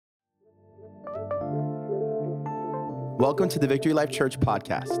Welcome to the Victory Life Church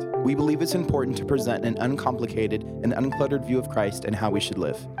podcast. We believe it's important to present an uncomplicated and uncluttered view of Christ and how we should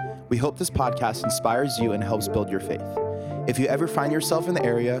live. We hope this podcast inspires you and helps build your faith. If you ever find yourself in the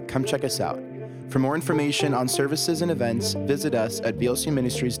area, come check us out. For more information on services and events, visit us at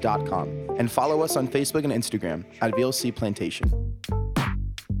vlcministries.com and follow us on Facebook and Instagram at VLC Plantation.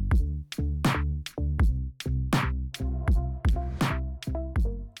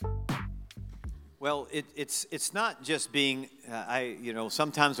 Well, it's not just being,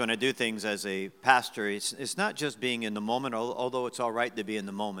 sometimes when I do things as a pastor, it's not just being in the moment, although it's all right to be in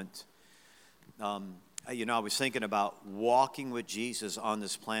the moment. I was thinking about walking with Jesus on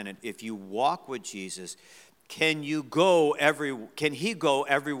this planet. If you walk with Jesus, can he go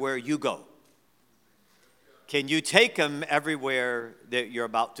everywhere you go? Can you take him everywhere that you're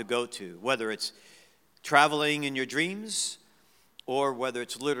about to go to, whether it's traveling in your dreams, or whether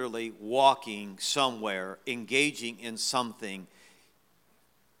it's literally walking somewhere, engaging in something?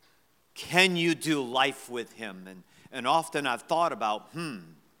 Can you do life with him? And often I've thought about,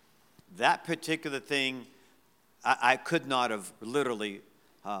 that particular thing, I could not have literally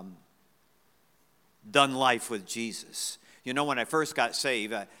done life with Jesus. You know, when I first got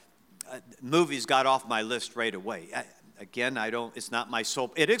saved, movies got off my list right away. It's not my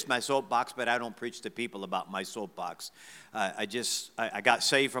soap. It is my soapbox, but I don't preach to people about my soapbox. I got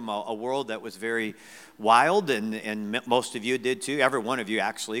saved from a world that was very wild, and most of you did too. Every one of you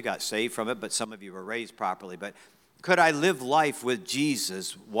actually got saved from it, but some of you were raised properly. But could I live life with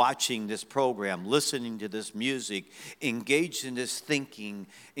Jesus, watching this program, listening to this music, engaged in this thinking,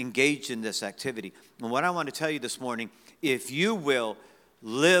 engaged in this activity? And what I want to tell you this morning, if you will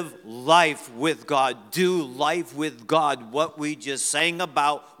live life with God, do life with God, what we just sang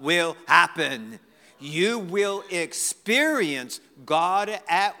about will happen. You will experience God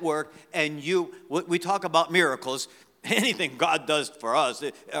at work, and we talk about miracles. Anything God does for us,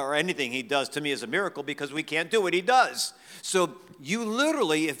 or anything he does to me, is a miracle because we can't do what he does. So you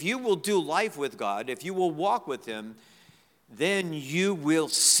literally, if you will do life with God, if you will walk with him, then you will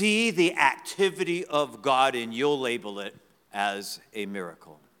see the activity of God, and you'll label it as a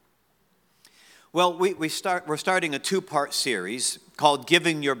miracle. Well, we're starting a two-part series called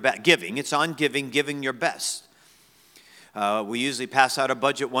Giving Your Best. It's on giving your best. We usually pass out a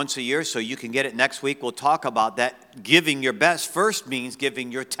budget once a year, so you can get it next week. We'll talk about that. Giving your best first means giving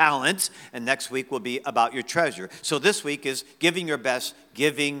your talent, and next week will be about your treasure. So this week is giving your best,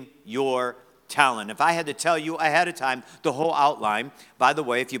 giving your talent. If I had to tell you ahead of time the whole outline, by the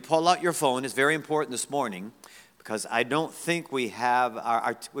way, if you pull out your phone, it's very important this morning, because I don't think we've had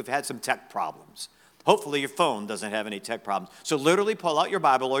some tech problems. Hopefully your phone doesn't have any tech problems. So literally pull out your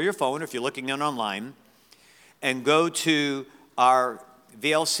Bible or your phone if you're looking in online and go to our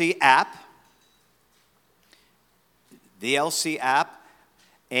VLC app,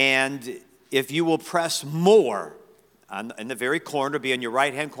 and if you will press more in the very corner, be in your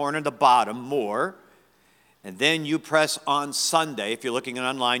right-hand corner at the bottom, more, and then you press on Sunday. If you're looking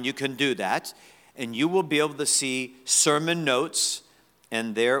online, you can do that. And you will be able to see sermon notes,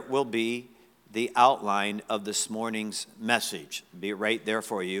 and there will be the outline of this morning's message. Be right there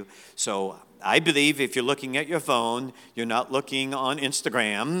for you. So I believe if you're looking at your phone, you're not looking on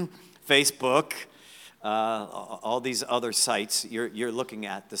Instagram, Facebook, all these other sites. You're looking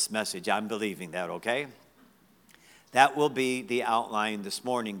at this message. I'm believing that, okay? That will be the outline this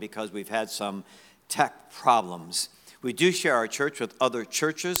morning because we've had some tech problems. We do share our church with other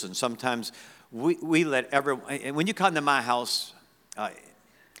churches, and sometimes we let everyone, and when you come to my house, my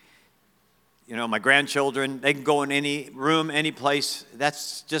grandchildren, they can go in any room, any place.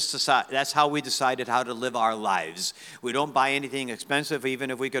 That's how we decided how to live our lives. We don't buy anything expensive,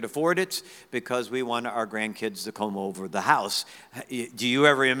 even if we could afford it, because we want our grandkids to come over the house. Do you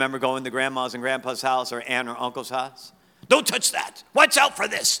ever remember going to grandma's and grandpa's house or aunt or uncle's house? Don't touch that. Watch out for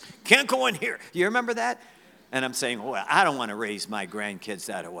this. Can't go in here. You remember that? And I'm saying, well, I don't want to raise my grandkids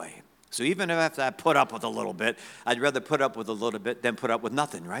that way. So even if I put up with a little bit, I'd rather put up with a little bit than put up with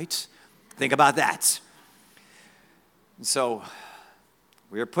nothing, right? Think about that. So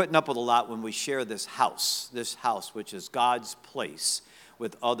we are putting up with a lot when we share this house, which is God's place,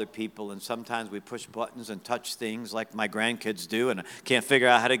 with other people. And sometimes we push buttons and touch things like my grandkids do, and I can't figure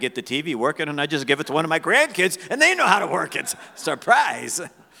out how to get the TV working, and I just give it to one of my grandkids, and they know how to work it. Surprise.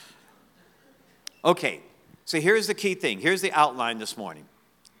 Okay, so here's the key thing. Here's the outline this morning.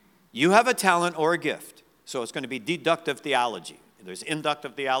 You have a talent or a gift, so it's going to be deductive theology. There's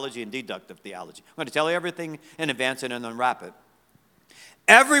inductive theology and deductive theology. I'm going to tell you everything in advance and then unwrap it.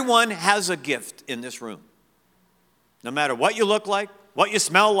 Everyone has a gift in this room. No matter what you look like, what you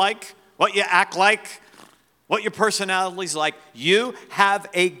smell like, what you act like, what your personality is like. You have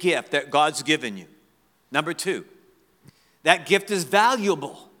a gift that God's given you. Number 2, that gift is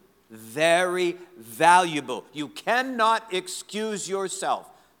valuable, very valuable. You cannot excuse yourself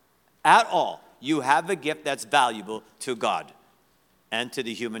at all. You have a gift that's valuable to God and to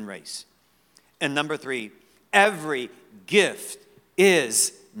the human race. And number 3, every gift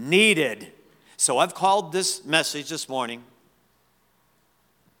is needed. So I've called this message this morning,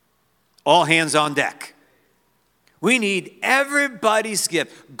 All Hands on Deck. We need everybody's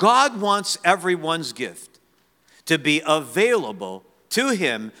gift. God wants everyone's gift to be available to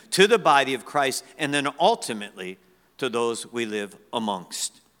him, to the body of Christ, and then ultimately to those we live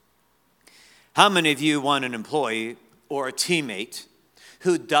amongst. How many of you want an employee or a teammate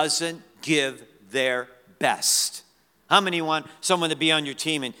who doesn't give their best? How many want someone to be on your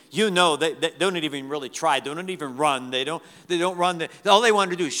team and you know they don't even really try, they don't even run, they don't run, all they want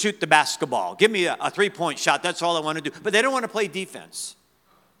to do is shoot the basketball. Give me a three-point shot, that's all I want to do. But they don't want to play defense.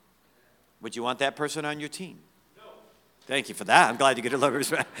 Would you want that person on your team? No. Thank you for that. I'm glad you get a little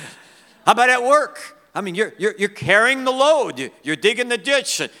respect. How about at work? I mean, you're carrying the load. You're digging the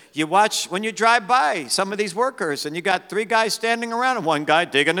ditch. You watch when you drive by some of these workers and you got 3 guys standing around and 1 guy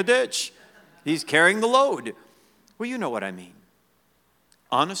digging the ditch. He's carrying the load. Well, you know what I mean.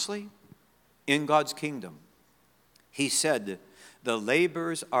 Honestly, in God's kingdom, he said, the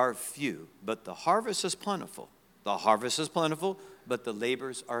laborers are few, but the harvest is plentiful. The harvest is plentiful, but the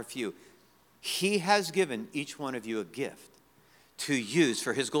laborers are few. He has given each one of you a gift to use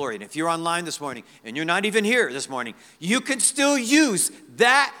for his glory. And if you're online this morning and you're not even here this morning, you can still use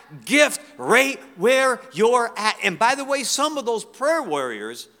that gift right where you're at. And by the way, some of those prayer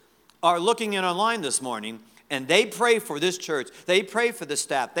warriors are looking in online this morning, and they pray for this church. They pray for the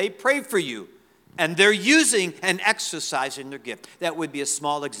staff. They pray for you. And they're using and exercising their gift. That would be a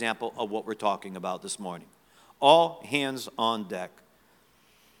small example of what we're talking about this morning. All hands on deck.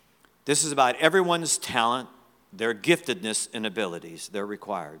 This is about everyone's talent, their giftedness and abilities. They're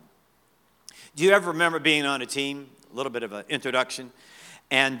required. Do you ever remember being on a team? A little bit of an introduction.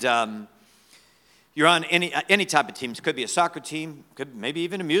 And you're on any type of team. It could be a soccer team, could maybe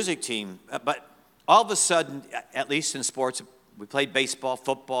even a music team. But all of a sudden, at least in sports, we played baseball,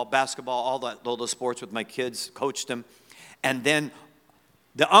 football, basketball, all those sports with my kids, coached them. And then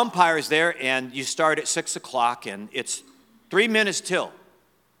the umpire's there, and you start at 6 o'clock, and it's 3 minutes till.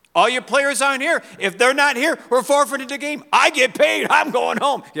 All your players aren't here. If they're not here, we're forfeiting the game. I get paid. I'm going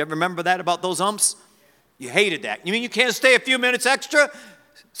home. You ever remember that about those umps? You hated that. You mean you can't stay a few minutes extra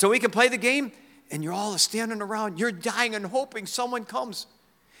so we can play the game? And you're all standing around. You're dying and hoping someone comes.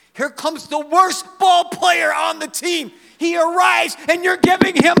 Here comes the worst ball player on the team. He arrives, and you're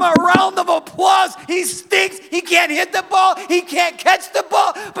giving him a round of applause. He stinks. He can't hit the ball. He can't catch the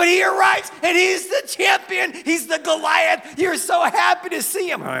ball. But he arrives, and he's the champion. He's the Goliath. You're so happy to see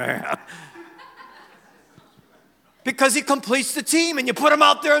him. Because he completes the team, and you put him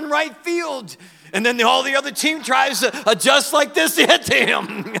out there in right field. And then all the other team tries to adjust like this to hit to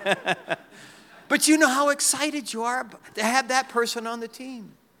him. But you know how excited you are to have that person on the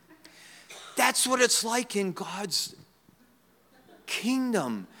team. That's what it's like in God's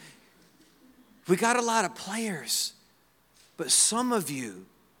kingdom. We got a lot of players, but some of you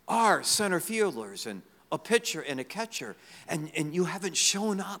are center fielders and a pitcher and a catcher, and you haven't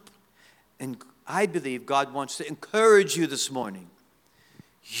shown up. And I believe God wants to encourage you this morning.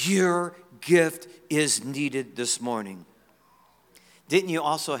 Your gift is needed this morning. Didn't you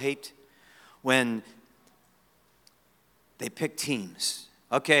also hate when they pick teams?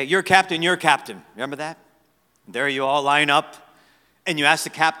 Okay, you're captain. Remember that? There you all line up, and you ask the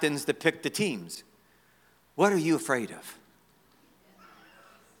captains to pick the teams. What are you afraid of?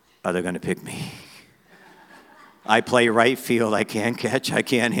 Are they going to pick me? I play right field. I can't catch. I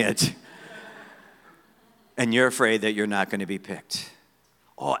can't hit. And you're afraid that you're not going to be picked.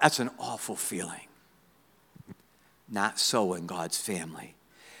 Oh, that's an awful feeling. Not so in God's family.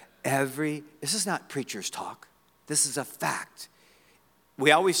 This is not preacher's talk. This is a fact. We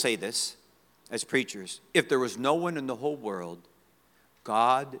always say this as preachers. If there was no one in the whole world,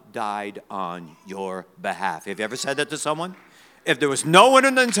 God died on your behalf. Have you ever said that to someone? If there was no one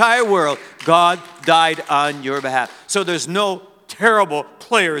in the entire world, God died on your behalf. So there's no terrible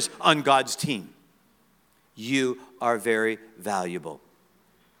players on God's team. You are very valuable.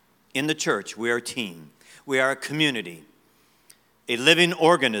 In the church, we are a team. We are a community, a living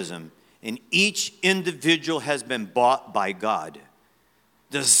organism, and each individual has been bought by God,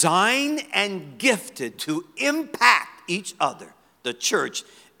 designed and gifted to impact each other, the church,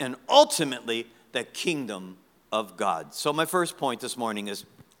 and ultimately the kingdom of God. So my first point this morning is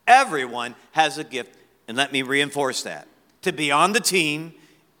everyone has a gift And let me reinforce that. To be on the team,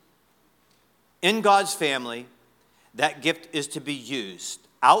 in God's family, that gift is to be used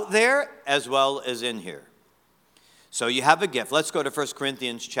out there as well as in here. So you have a gift. Let's go to 1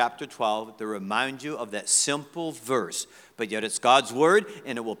 Corinthians chapter 12 to remind you of that simple verse. But yet it's God's word,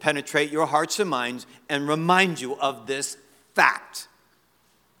 and it will penetrate your hearts and minds and remind you of this fact.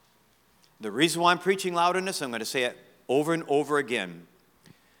 The reason why I'm preaching loud in this, I'm going to say it over and over again.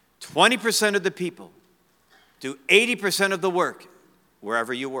 20% of the people do 80% of the work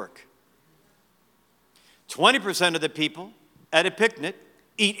wherever you work. 20% of the people at a picnic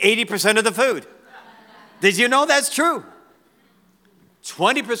eat 80% of the food. Did you know that's true?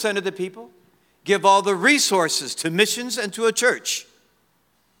 20% of the people give all the resources to missions and to a church.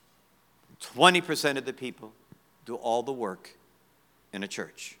 20% of the people do all the work in a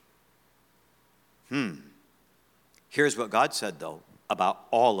church. Here's what God said, though, about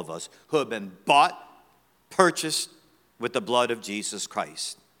all of us who have been bought, purchased with the blood of Jesus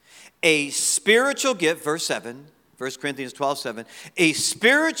Christ. A spiritual gift, verse 7, 1 Corinthians 12:7, a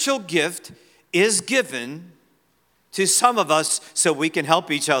spiritual gift is given to some of us so we can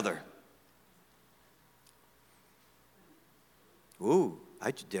help each other. Ooh,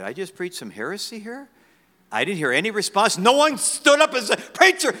 did I just preach some heresy here? I didn't hear any response. No one stood up and said,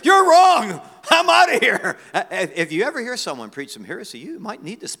 "Preacher, you're wrong. I'm out of here." If you ever hear someone preach some heresy, you might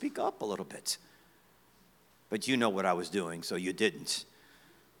need to speak up a little bit. But you know what I was doing, so you didn't.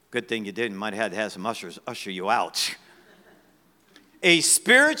 Good thing you didn't. Might have had to have some ushers usher you out. A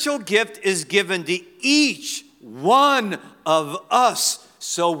spiritual gift is given to each one of us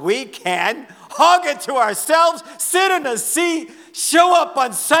so we can hug it to ourselves, sit in a seat, show up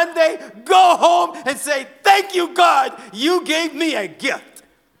on Sunday, go home and say, "Thank you, God, you gave me a gift.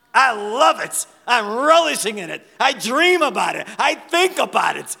 I love it. I'm relishing in it. I dream about it. I think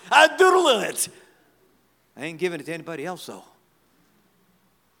about it. I doodle in it." I ain't giving it to anybody else, though.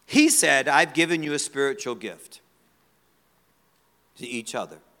 He said, "I've given you a spiritual gift." To each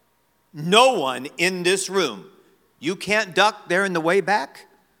other. No one in this room, you can't duck there in the way back,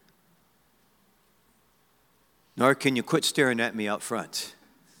 nor can you quit staring at me out front.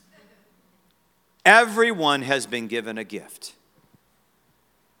 Everyone has been given a gift.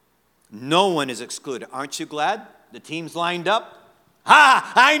 No one is excluded. Aren't you glad the team's lined up?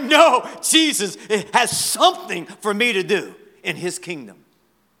 I know Jesus has something for me to do in his kingdom.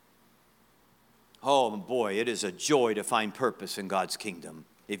 Oh boy, it is a joy to find purpose in God's kingdom.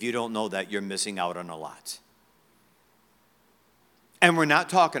 If you don't know that, you're missing out on a lot. And we're not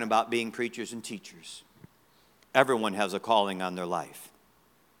talking about being preachers and teachers. Everyone has a calling on their life.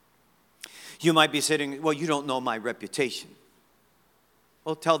 You might be sitting, "Well, you don't know my reputation."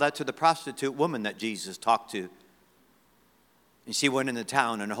 Well, tell that to the prostitute woman that Jesus talked to. And she went into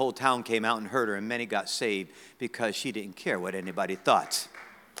town, and the whole town came out and heard her, and many got saved because she didn't care what anybody thought.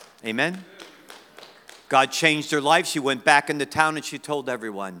 Amen? God changed her life. She went back into town and she told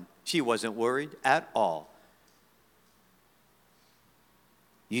everyone. She wasn't worried at all.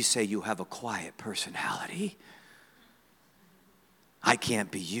 You say you have a quiet personality. I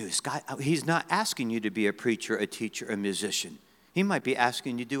can't be used. God, he's not asking you to be a preacher, a teacher, a musician. He might be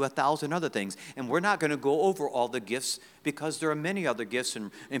asking you to do 1,000 other things. And we're not going to go over all the gifts because there are many other gifts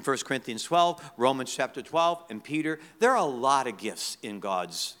in 1 Corinthians 12, Romans chapter 12, and Peter. There are a lot of gifts in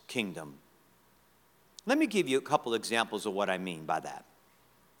God's kingdom. Let me give you a couple examples of what I mean by that.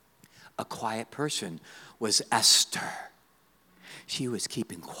 A quiet person was Esther. She was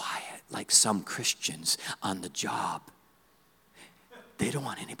keeping quiet like some Christians on the job. They don't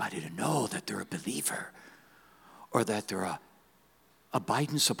want anybody to know that they're a believer or that they're a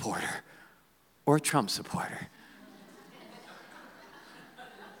Biden supporter or a Trump supporter.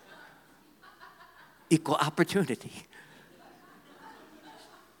 Equal opportunity.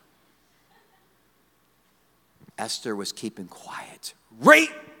 Esther was keeping quiet right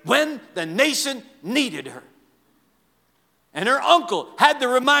when the nation needed her. And her uncle had to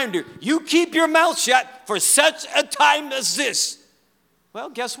remind her, "You keep your mouth shut for such a time as this." Well,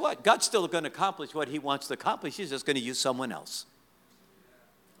 guess what? God's still going to accomplish what he wants to accomplish. He's just going to use someone else.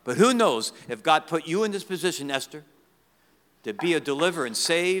 But who knows if God put you in this position, Esther, to be a deliverer and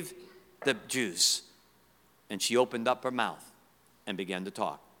save the Jews. And she opened up her mouth and began to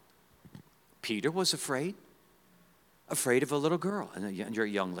talk. Peter was afraid of a little girl. And you're a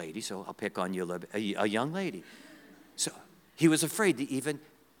young lady, so I'll pick on you a little bit. A young lady. So he was afraid to even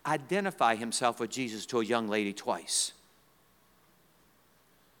identify himself with Jesus to a young lady twice.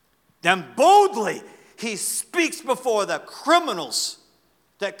 Then boldly he speaks before the criminals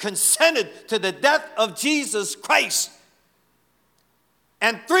that consented to the death of Jesus Christ.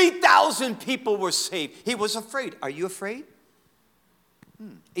 And 3,000 people were saved. He was afraid. Are you afraid?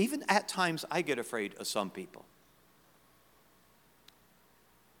 Even at times, I get afraid of some people.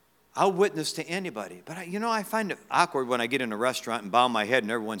 I'll witness to anybody. But, I find it awkward when I get in a restaurant and bow my head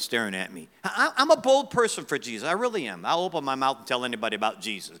and everyone's staring at me. I'm a bold person for Jesus. I really am. I'll open my mouth and tell anybody about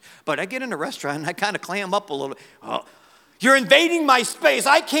Jesus. But I get in a restaurant and I kind of clam up a little. Oh, you're invading my space.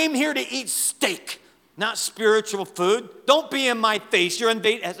 I came here to eat steak, not spiritual food. Don't be in my face. You're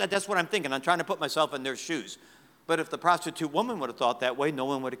invading. That's what I'm thinking. I'm trying to put myself in their shoes. But if the prostitute woman would have thought that way, no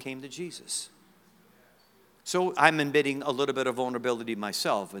one would have came to Jesus. So I'm admitting a little bit of vulnerability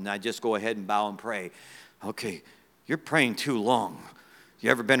myself, and I just go ahead and bow and pray. Okay, you're praying too long.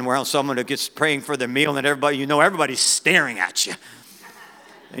 You ever been around someone who gets praying for their meal and everybody's staring at you?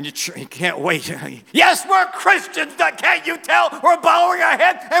 And you can't wait. Yes, we're Christians. Can't you tell? We're bowing our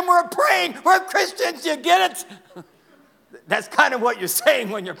head and we're praying. We're Christians. You get it? That's kind of what you're saying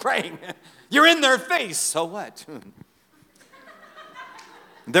when you're praying. You're in their face. So what?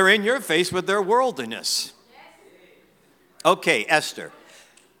 They're in your face with their worldliness. Okay, Esther.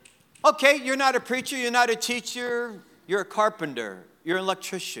 Okay, you're not a preacher, you're not a teacher, you're a carpenter, you're an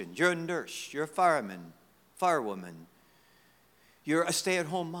electrician, you're a nurse, you're a fireman, firewoman, you're a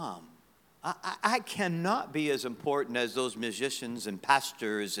stay-at-home mom. I cannot be as important as those musicians and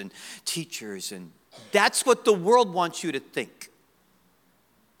pastors and teachers, and that's what the world wants you to think.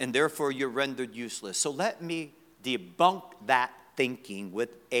 And therefore, you're rendered useless. So let me debunk that thinking with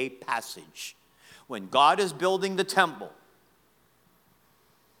a passage. When God is building the temple,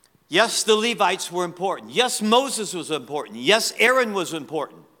 yes, the Levites were important. Yes, Moses was important. Yes, Aaron was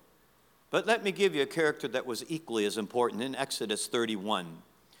important. But let me give you a character that was equally as important in Exodus 31.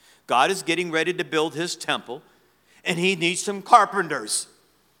 God is getting ready to build his temple, and he needs some carpenters.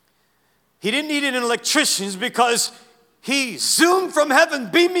 He didn't need any electricians because he zoomed from heaven,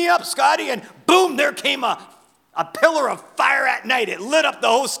 beam me up, Scotty, and boom, there came a pillar of fire at night. It lit up the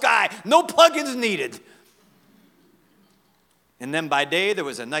whole sky. No plugins needed. And then by day, there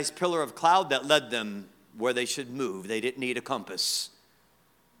was a nice pillar of cloud that led them where they should move. They didn't need a compass.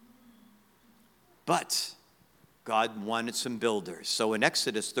 But God wanted some builders. So in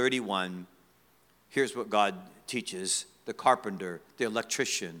Exodus 31, here's what God teaches the carpenter, the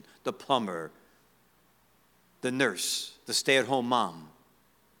electrician, the plumber, the nurse, the stay-at-home mom.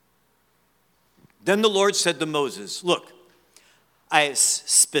 Then the Lord said to Moses, look, I have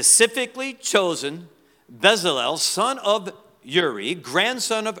specifically chosen Bezalel, son of Uri,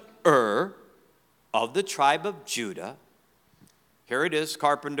 grandson of Ur, of the tribe of Judah. Here it is,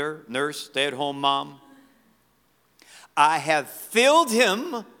 carpenter, nurse, stay-at-home mom. I have filled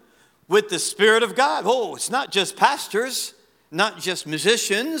him with the Spirit of God. Oh, it's not just pastors, not just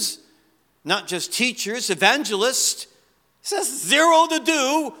musicians, not just teachers, evangelists. This has zero to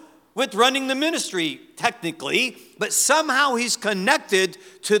do with running the ministry, technically, but somehow he's connected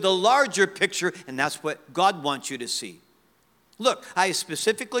to the larger picture, and that's what God wants you to see. Look, I have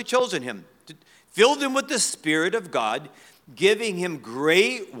specifically chosen him, filled him with the Spirit of God, giving him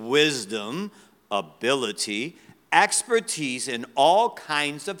great wisdom, ability, expertise in all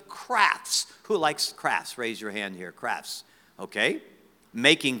kinds of crafts. Who likes crafts? Raise your hand here, crafts, okay?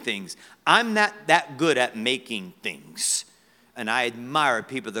 Making things. I'm not that good at making things. And I admire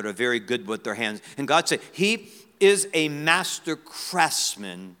people that are very good with their hands. And God said, he is a master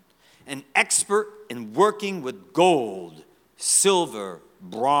craftsman, an expert in working with gold, silver,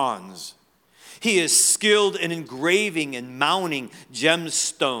 bronze. He is skilled in engraving and mounting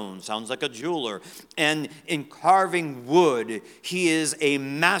gemstones, sounds like a jeweler, and in carving wood. He is a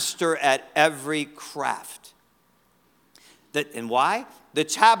master at every craft. And why? The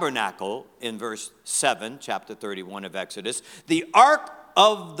tabernacle, in verse 7, chapter 31 of Exodus, the ark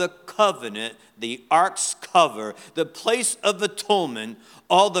of the covenant, the ark's cover, the place of atonement,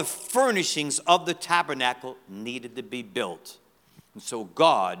 all the furnishings of the tabernacle needed to be built. And so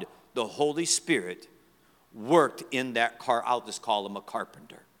God, the Holy Spirit, worked in that car. I'll just call him a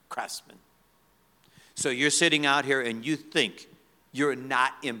carpenter, craftsman. So you're sitting out here and you think you're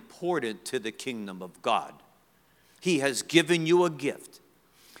not important to the kingdom of God. He has given you a gift.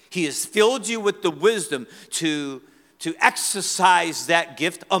 He has filled you with the wisdom to exercise that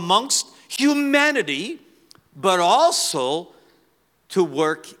gift amongst humanity, but also to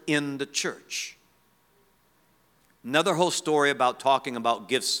work in the church. Another whole story about talking about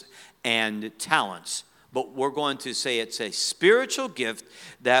gifts and talents, but we're going to say it's a spiritual gift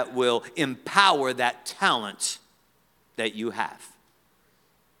that will empower that talent that you have.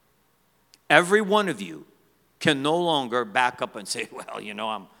 Every one of you can no longer back up and say,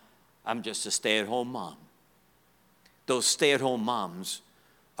 well, I'm just a stay-at-home mom. Those stay-at-home moms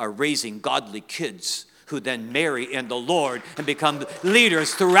are raising godly kids who then marry in the Lord and become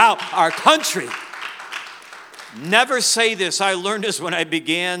leaders throughout our country. Never say this. I learned this when I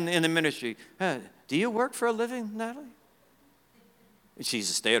began in the ministry. Do you work for a living, Natalie? She's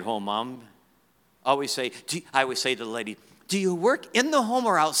a stay-at-home mom. I always say to the lady, do you work in the home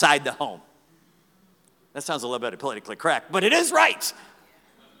or outside the home? That sounds a little bit politically correct, but it is right.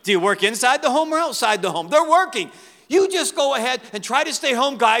 Do you work inside the home or outside the home? They're working. You just go ahead and try to stay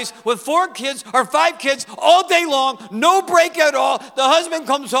home, guys, with 4 kids or 5 kids all day long, no break at all. The husband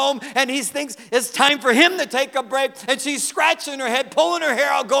comes home and he thinks it's time for him to take a break, and she's scratching her head, pulling her hair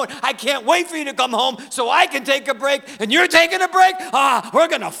out, going, I can't wait for you to come home so I can take a break, and you're taking a break? We're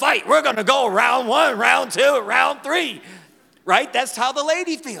going to fight. We're going to go round 1, round 2, round 3. Right? That's how the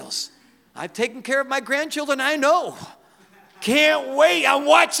lady feels. I've taken care of my grandchildren, I know. Can't wait. I'm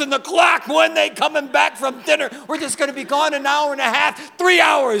watching the clock when they coming back from dinner. We're just going to be gone an hour and a half, 3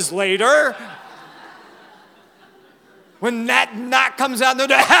 hours later. When that knock comes out the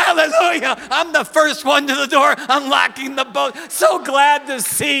door, hallelujah, I'm the first one to the door, unlocking the boat. So glad to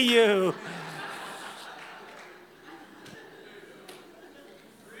see you.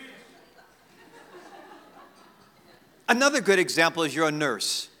 Another good example is you're a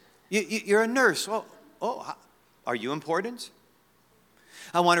nurse. You're a nurse. Are you important?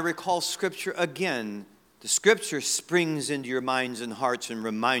 I want to recall Scripture again. The Scripture springs into your minds and hearts and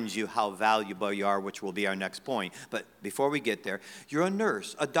reminds you how valuable you are, which will be our next point. But before we get there, you're a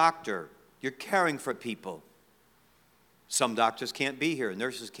nurse, a doctor. You're caring for people. Some doctors can't be here.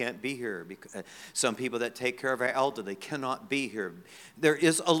 Nurses can't be here. Some people that take care of our elderly cannot be here. There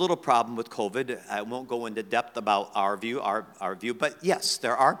is a little problem with COVID. I won't go into depth about our view, but yes,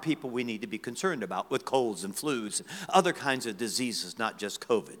 there are people we need to be concerned about with colds and flus, other kinds of diseases, not just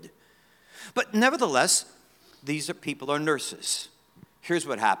COVID. But nevertheless, people are nurses. Here's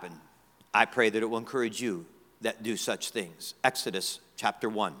what happened. I pray that it will encourage you that do such things. Exodus chapter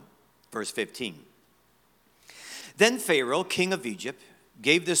 1, verse 15. Then Pharaoh, king of Egypt,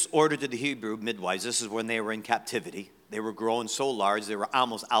 gave this order to the Hebrew midwives. This is when they were in captivity. They were growing so large, they were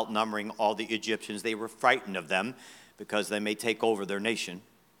almost outnumbering all the Egyptians. They were frightened of them because they may take over their nation.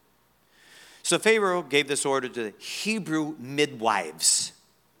 So Pharaoh gave this order to the Hebrew midwives.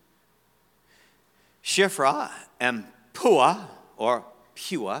 Shiphrah and Puah, or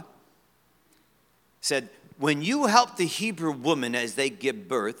Pua, said, when you help the Hebrew woman as they give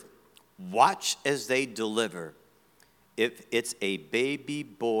birth, watch as they deliver. If it's a baby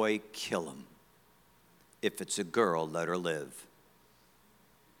boy, kill him. If it's a girl, let her live.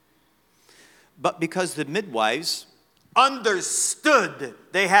 But because the midwives understood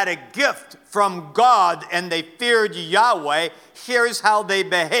they had a gift from God and they feared Yahweh, here's how they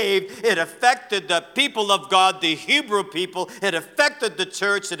behaved. It affected the people of God, the Hebrew people. It affected the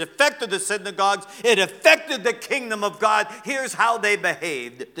church. It affected the synagogues. It affected the kingdom of God. Here's how they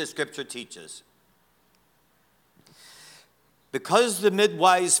behaved, the Scripture teaches. Because the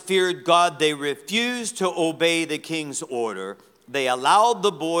midwives feared God, they refused to obey the king's order. They allowed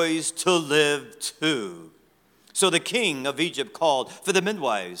the boys to live too. So the king of Egypt called for the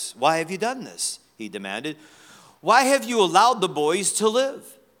midwives. Why have you done this? He demanded. Why have you allowed the boys to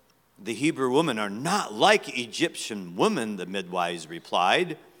live? The Hebrew women are not like Egyptian women, the midwives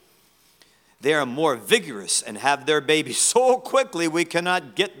replied. They are more vigorous and have their babies so quickly we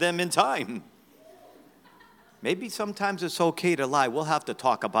cannot get them in time. Maybe sometimes it's okay to lie. We'll have to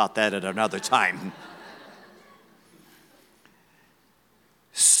talk about that at another time.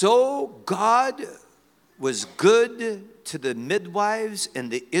 So God was good to the midwives,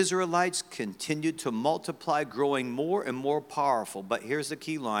 and the Israelites continued to multiply, growing more and more powerful. But here's the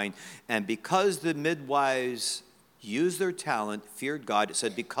key line. And because the midwives used their talent, feared God, it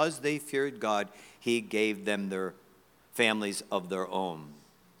said because they feared God, he gave them their families of their own.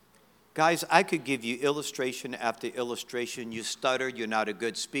 Guys, I could give you illustration after illustration. You stutter, you're not a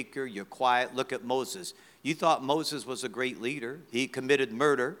good speaker, you're quiet. Look at Moses. You thought Moses was a great leader. He committed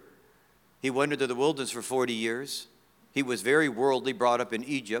murder. He went into the wilderness for 40 years. He was very worldly, brought up in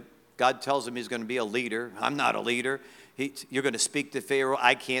Egypt. God tells him he's going to be a leader. I'm not a leader. You're going to speak to Pharaoh.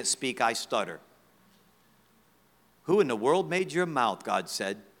 I can't speak, I stutter. Who in the world made your mouth, God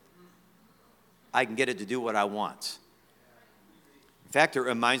said? I can get it to do what I want. In fact, it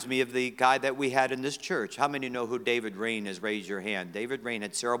reminds me of the guy that we had in this church. How many know who David Rain is? Raise your hand. David Rain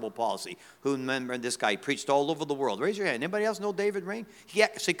had cerebral palsy. Who remember this guy? He preached all over the world. Raise your hand. Anybody else know David Rain? He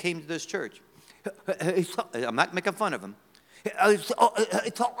actually came to this church. I'm not making fun of him. I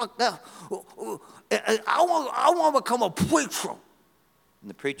want to become a preacher. And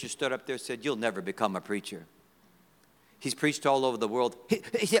the preacher stood up there and said, you'll never become a preacher. He's preached all over the world.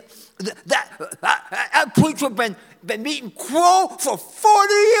 He said, that preacher been eating crow for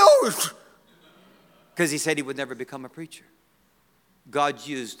 40 years. Because he said he would never become a preacher. God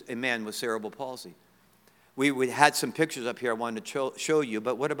used a man with cerebral palsy. We had some pictures up here I wanted to show you,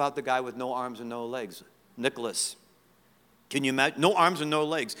 but what about the guy with no arms and no legs? Nicholas. Can you imagine? No arms and no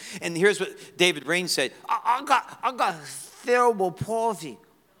legs. And here's what David Rain said. I got cerebral palsy.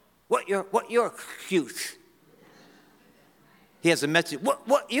 What your excuse? He has a message.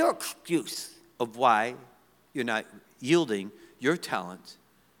 What your excuse? Of why you're not yielding your talent,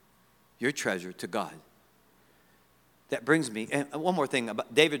 your treasure to God. That brings me, and one more thing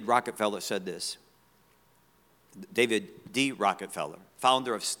about David Rockefeller said this. David D. Rockefeller,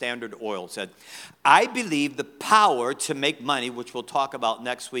 founder of Standard Oil, said, I believe the power to make money, which we'll talk about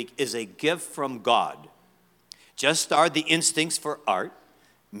next week, is a gift from God. Just are the instincts for art,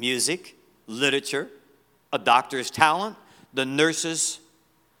 music, literature, a doctor's talent, the nurses,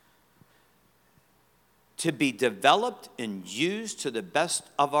 to be developed and used to the best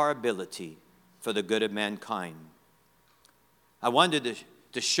of our ability for the good of mankind. I wanted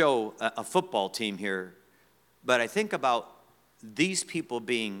to show a football team here, but I think about these people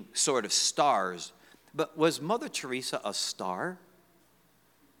being sort of stars. But was Mother Teresa a star?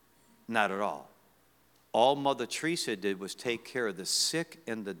 Not at all. All Mother Teresa did was take care of the sick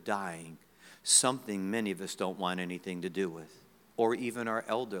and the dying, something many of us don't want anything to do with, or even our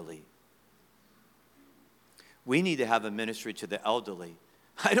elderly. We need to have a ministry to the elderly.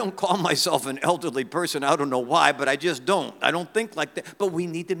 I don't call myself an elderly person. I don't know why, but I just don't. I don't think like that. But we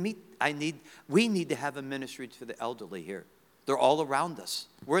need to meet. We need to have a ministry to the elderly here. They're all around us.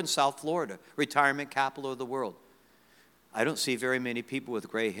 We're in South Florida, retirement capital of the world. I don't see very many people with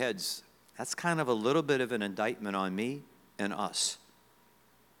gray heads. That's kind of a little bit of an indictment on me and us.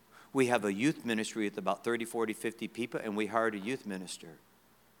 We have a youth ministry with about 30, 40, 50 people, and we hired a youth minister.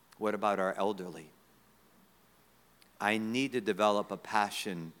 What about our elderly? I need to develop a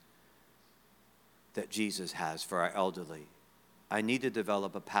passion that Jesus has for our elderly. I need to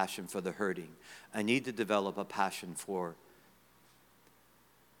develop a passion for the hurting. I need to develop a passion for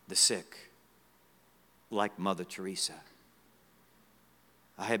the sick, like Mother Teresa.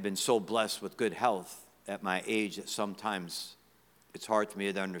 I have been so blessed with good health at my age that sometimes it's hard for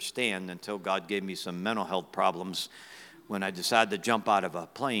me to understand until God gave me some mental health problems when I decided to jump out of a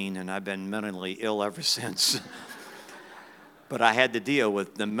plane, and I've been mentally ill ever since. But I had to deal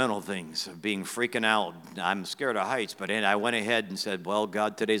with the mental things of being freaking out. I'm scared of heights, but I went ahead and said, well,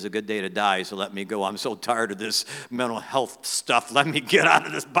 God, today's a good day to die, so let me go. I'm so tired of this mental health stuff. Let me get out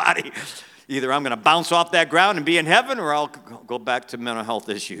of this body. Either I'm going to bounce off that ground and be in heaven, or I'll go back to mental health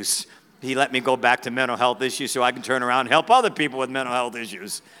issues. He let me go back to mental health issues so I can turn around and help other people with mental health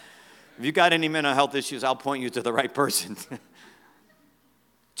issues. If you got any mental health issues, I'll point you to the right person.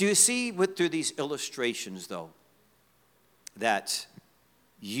 Do you see through these illustrations, though, that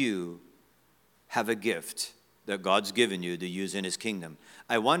you have a gift that God's given you to use in his kingdom?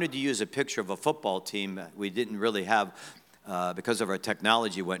 I wanted to use a picture of a football team. We didn't really have, because of our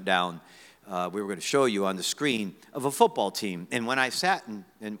technology went down, we were going to show you on the screen of a football team. And when I sat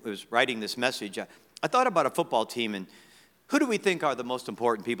and was writing this message, I thought about a football team, and who do we think are the most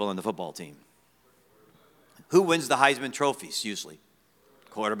important people on the football team? Who wins the Heisman trophies usually?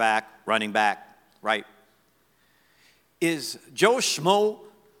 Quarterback, running back, right? Is Joe Schmo,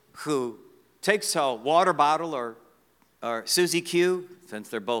 who takes a water bottle, or Susie Q, since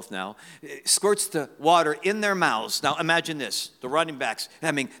they're both now, squirts the water in their mouths. Now imagine this, the running backs,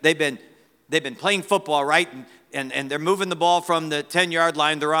 I mean, they've been playing football, right? And they're moving the ball from the 10-yard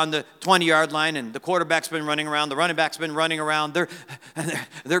line. They're on the 20-yard line, and the quarterback's been running around. The running back's been running around.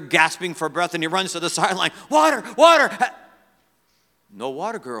 They're gasping for breath, and he runs to the sideline. Water, water. No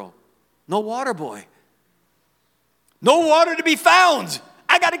water girl. No water boy. No water to be found.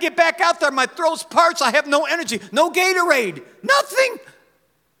 I got to get back out there. My throat's parched. I have no energy. No Gatorade. Nothing.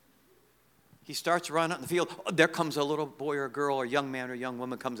 He starts running out in the field. Oh, there comes a little boy or girl or young man or young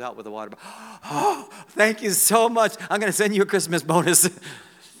woman comes out with a water bottle. Oh, thank you so much. I'm going to send you a Christmas bonus.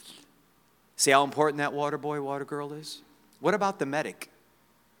 See how important that water boy, water girl is? What about the medic?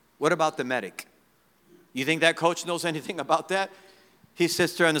 What about the medic? You think that coach knows anything about that? He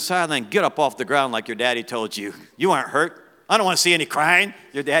sits there on the sideline, get up off the ground like your daddy told you. You aren't hurt. I don't want to see any crying.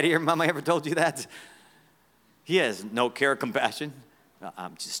 Your daddy or mama ever told you that? He has no care or compassion.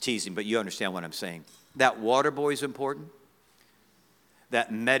 I'm just teasing, but you understand what I'm saying. That water boy is important.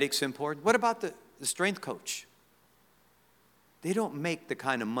 That medic's important. What about the strength coach? They don't make the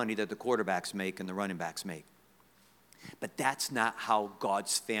kind of money that the quarterbacks make and the running backs make. But that's not how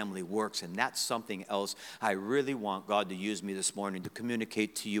God's family works, and that's something else I really want God to use me this morning to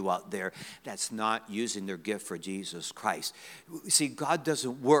communicate to you out there that's not using their gift for Jesus Christ. See, God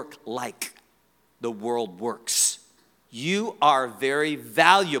doesn't work like the world works. You are very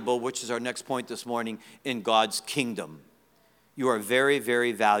valuable, which is our next point this morning, in God's kingdom. You are very,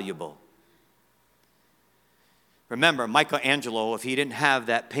 very valuable. Remember, Michelangelo, if he didn't have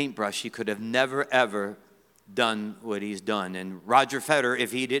that paintbrush, he could have never, ever done what he's done. And Roger Federer,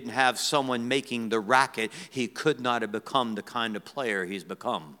 if he didn't have someone making the racket, he could not have become the kind of player he's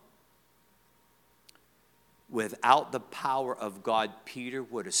become. Without the power of God, Peter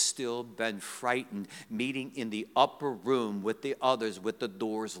would have still been frightened, meeting in the upper room with the others with the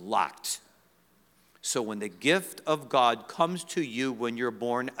doors locked. So when the gift of God comes to you when you're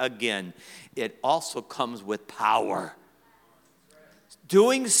born again, it also comes with power.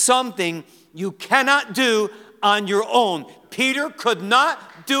 Doing something you cannot do on your own. Peter could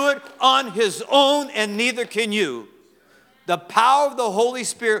not do it on his own, and neither can you. The power of the Holy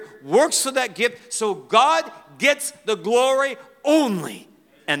Spirit works for that gift, so God gets the glory only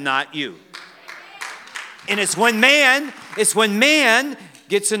and not you. And it's when man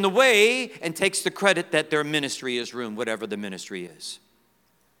gets in the way and takes the credit that their ministry is ruined, whatever the ministry is.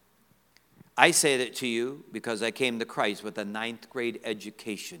 I say that to you because I came to Christ with a 9th grade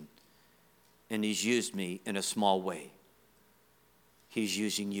education, and he's used me in a small way. He's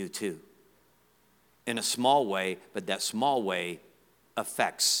using you too. In a small way, but that small way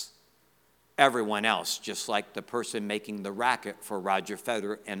affects everyone else, just like the person making the racket for Roger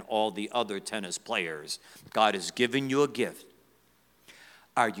Federer and all the other tennis players. God has given you a gift.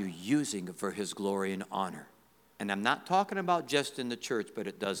 Are you using it for his glory and honor? And I'm not talking about just in the church, but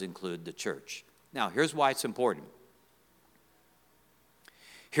it does include the church. Now, here's why it's important.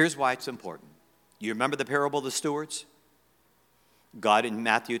 Here's why it's important. You remember the parable of the stewards? God in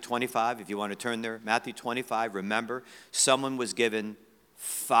Matthew 25, if you want to turn there, Matthew 25, remember, someone was given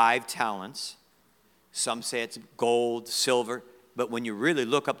 5 talents. Some say it's gold, silver, but when you really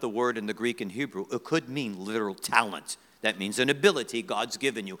look up the word in the Greek and Hebrew, it could mean literal talent. That means an ability God's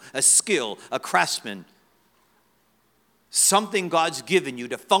given you, a skill, a craftsman, something God's given you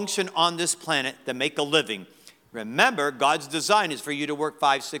to function on this planet to make a living. Remember, God's design is for you to work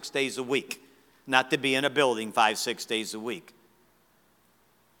 5-6 days a week, not to be in a building 5-6 days a week.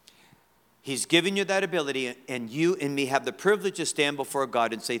 He's given you that ability, and you and me have the privilege to stand before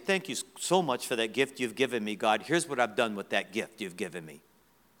God and say, thank you so much for that gift you've given me, God. Here's what I've done with that gift you've given me.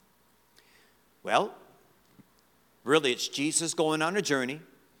 Well, really, it's Jesus going on a journey,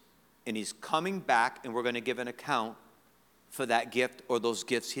 and he's coming back, and we're going to give an account for that gift or those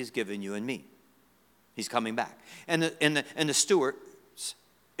gifts he's given you and me. He's coming back. And the stewards,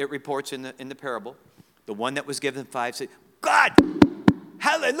 it reports in the parable, the one that was given 5 said, God,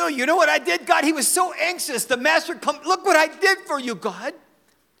 hallelujah. You know what I did, God? He was so anxious. The master come, look what I did for you, God.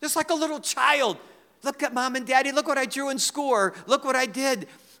 Just like a little child. Look at mom and daddy. Look what I drew in school. Or look what I did.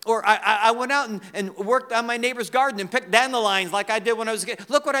 Or I went out and worked on my neighbor's garden and picked dandelions like I did when I was a kid.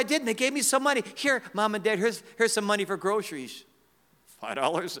 Look what I did. And they gave me some money. Here, mom and dad, here's some money for groceries.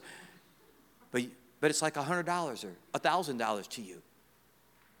 $5. But it's like $100 or $1,000 to you.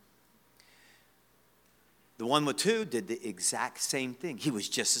 The one with 2 did the exact same thing. He was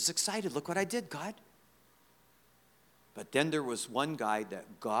just as excited. Look what I did, God. But then there was one guy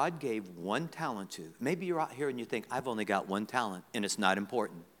that God gave 1 talent to. Maybe you're out here and you think, I've only got 1 talent, and it's not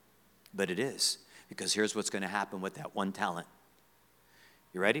important. But it is, because here's what's going to happen with that 1 talent.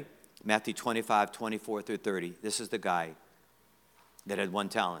 You ready? Matthew 25, 24 through 30. This is the guy that had 1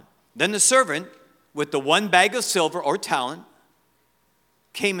 talent. Then the servant with the 1 bag of silver or talent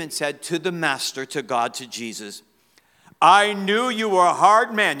came and said to the master, to God, to Jesus, I knew you were a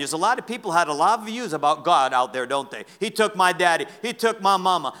hard man. There's a lot of people had a lot of views about God out there, don't they? He took my daddy. He took my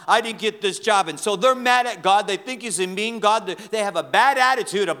mama. I didn't get this job. And so they're mad at God. They think he's a mean God. They have a bad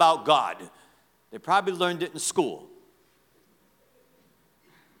attitude about God. They probably learned it in school.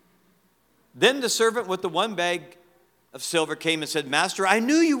 Then the servant with the 1 bag of silver came and said, Master, I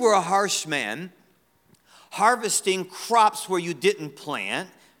knew you were a harsh man, harvesting crops where you didn't plant,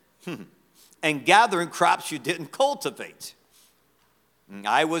 and gathering crops you didn't cultivate.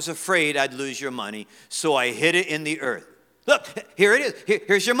 I was afraid I'd lose your money, so I hid it in the earth. Look, here it is.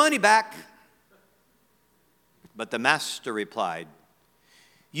 Here's your money back. But the master replied,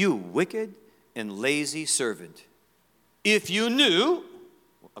 you wicked and lazy servant. If you knew,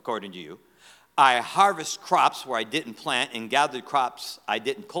 according to you, I harvest crops where I didn't plant and gathered crops I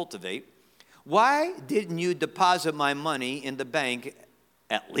didn't cultivate, why didn't you deposit my money in the bank?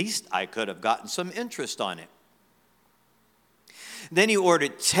 At least I could have gotten some interest on it. Then he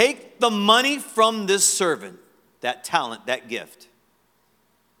ordered, take the money from this servant, that talent, that gift,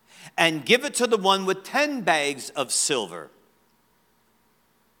 and give it to the one with 10 bags of silver.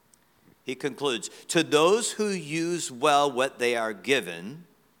 He concludes, to those who use well what they are given,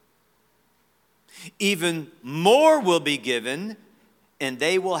 even more will be given, and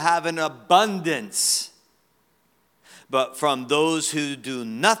they will have an abundance. But from those who do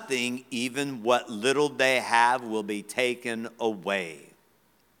nothing, even what little they have will be taken away.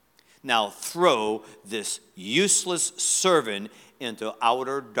 Now throw this useless servant into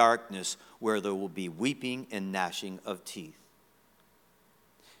outer darkness, where there will be weeping and gnashing of teeth.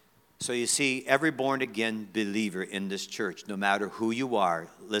 So you see, every born-again believer in this church, no matter who you are,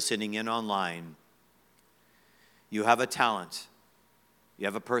 listening in online, you have a talent. You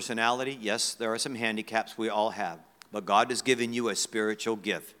have a personality. Yes, there are some handicaps we all have. But God has given you a spiritual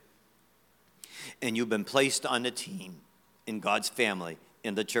gift. And you've been placed on the team in God's family,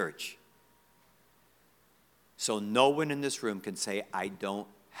 in the church. So no one in this room can say, I don't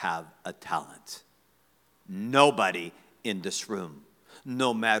have a talent. Nobody in this room.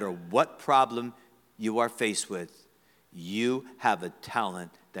 No matter what problem you are faced with, you have a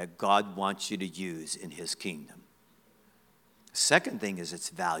talent that God wants you to use in his kingdom. Second thing is it's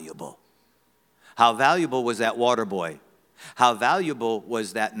valuable. How valuable was that water boy? How valuable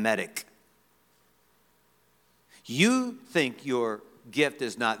was that medic? You think your gift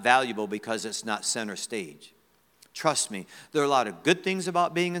is not valuable because it's not center stage. Trust me, there are a lot of good things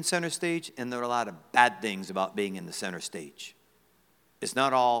about being in center stage, and there are a lot of bad things about being in the center stage. It's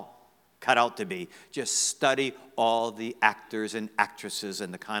not all cut out to be. Just study all the actors and actresses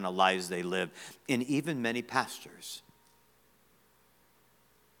and the kind of lives they live, and even many pastors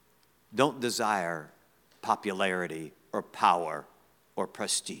don't desire popularity or power or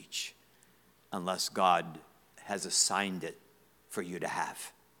prestige unless God has assigned it for you to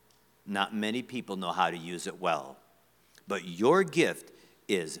have. Not many people know how to use it well, but your gift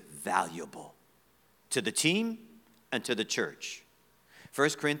is valuable to the team and to the church. 1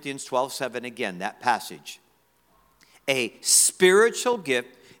 Corinthians 12:7, again, that passage. A spiritual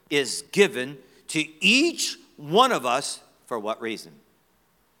gift is given to each one of us for what reason?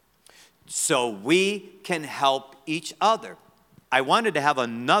 So we can help each other. I wanted to have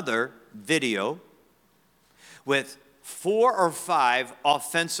another video with 4 or 5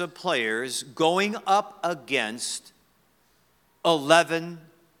 offensive players going up against 11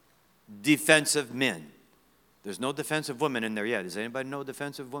 defensive men. There's no defensive women in there yet. Does anybody know a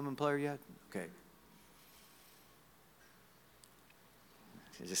defensive woman player yet? Okay.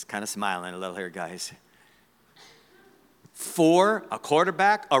 You're just kind of smiling a little here, guys. 4, a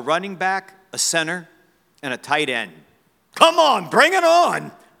quarterback, a running back, a center, and a tight end. Come on, bring it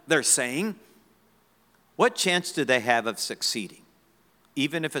on, they're saying. What chance do they have of succeeding,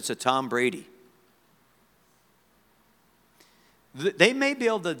 even if it's a Tom Brady? They may be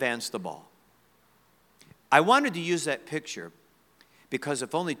able to advance the ball. I wanted to use that picture because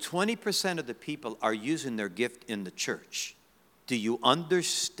if only 20% of the people are using their gift in the church, do you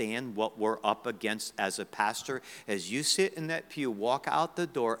understand what we're up against as a pastor? As you sit in that pew, walk out the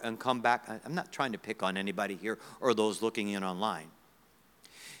door and come back. I'm not trying to pick on anybody here or those looking in online.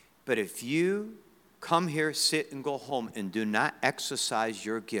 But if you come here, sit, and go home and do not exercise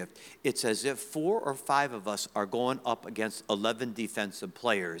your gift, it's as if 4 or 5 of us are going up against 11 defensive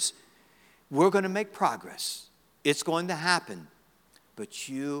players. We're going to make progress. It's going to happen. But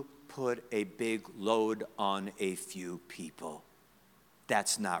you put a big load on a few people.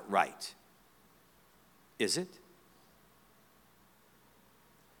 That's not right. Is it?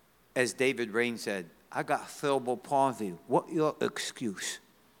 As David Rain said, I got cerebral palsy. What your excuse?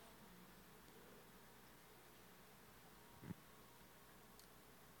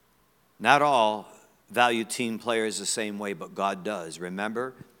 Not all value team players the same way, but God does.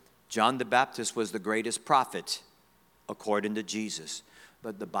 Remember, John the Baptist was the greatest prophet, according to Jesus.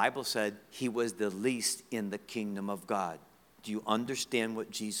 But the Bible said he was the least in the kingdom of God. Do you understand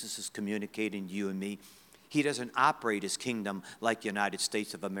what Jesus is communicating to you and me? He doesn't operate his kingdom like United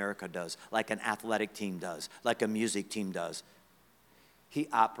States of America does, like an athletic team does, like a music team does. He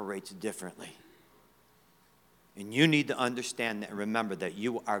operates differently. And you need to understand that and remember that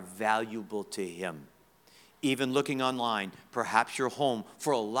you are valuable to him. Even looking online, perhaps you're home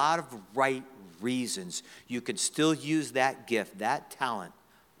for a lot of right reasons. You could still use that gift, that talent,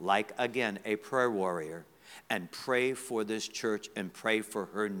 like, again, a prayer warrior, and pray for this church and pray for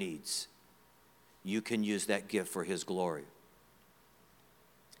her needs. You can use that gift for his glory.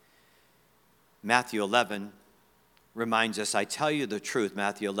 Matthew 11 reminds us, I tell you the truth,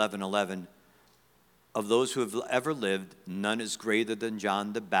 Matthew 11:11, Of those who have ever lived, none is greater than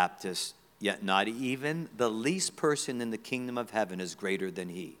John the Baptist, yet not even the least person in the kingdom of heaven is greater than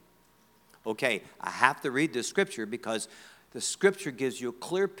he. Okay, I have to read this scripture because the scripture gives you a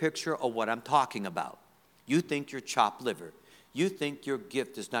clear picture of what I'm talking about. You think you're chopped liver. You think your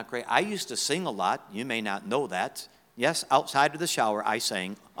gift is not great. I used to sing a lot. You may not know that. Yes, outside of the shower, I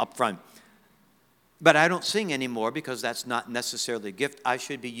sang up front. But I don't sing anymore because that's not necessarily a gift I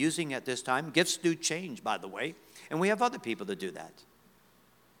should be using at this time. Gifts do change, by the way, and we have other people to do that.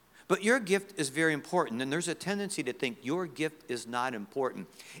 But your gift is very important, and there's a tendency to think your gift is not important.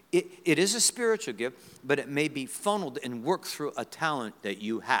 It is a spiritual gift, but it may be funneled and worked through a talent that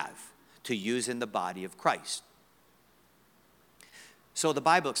you have to use in the body of Christ. So the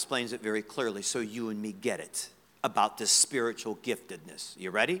Bible explains it very clearly so you and me get it about this spiritual giftedness. You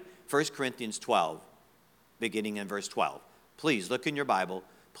ready? 1 Corinthians 12. Beginning in verse 12. Please look in your Bible.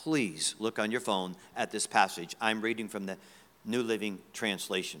 Please look on your phone at this passage. I'm reading from the New Living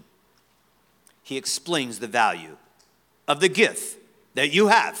Translation. He explains the value of the gift that you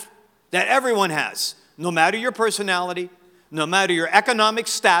have, that everyone has, no matter your personality, no matter your economic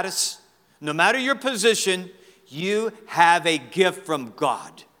status, no matter your position, you have a gift from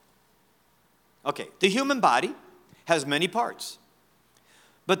God. Okay, the human body has many parts,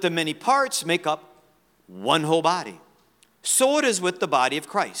 but the many parts make up one whole body. So it is with the body of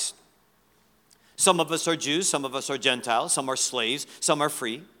Christ. Some of us are Jews, some of us are Gentiles, some are slaves, some are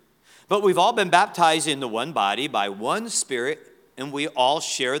free. But we've all been baptized into one body by one Spirit, and we all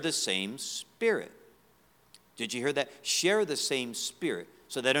share the same Spirit. Did you hear that? Share the same Spirit,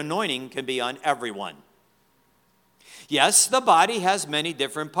 so that anointing can be on everyone. Yes, the body has many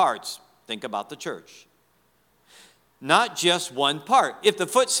different parts. Think about the church. Not just one part. If the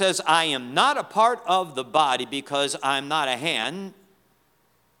foot says, I am not a part of the body because I'm not a hand,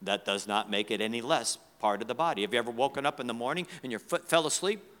 that does not make it any less part of the body. Have you ever woken up in the morning and your foot fell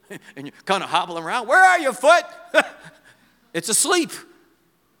asleep and you're kind of hobbling around? Where are you, foot? It's asleep.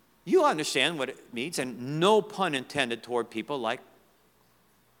 You understand what it means, and no pun intended toward people like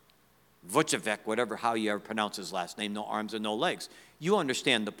Vucevic, how you ever pronounce his last name, no arms and no legs. You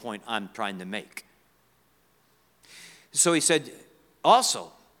understand the point I'm trying to make. So he said,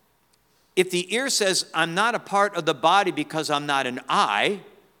 also, if the ear says, I'm not a part of the body because I'm not an eye,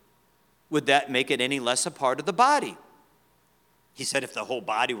 would that make it any less a part of the body? He said, if the whole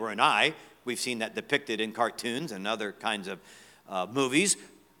body were an eye, we've seen that depicted in cartoons and other kinds of movies,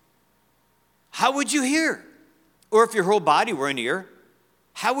 how would you hear? Or if your whole body were an ear,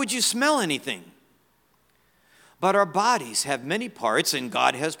 how would you smell anything? But our bodies have many parts, and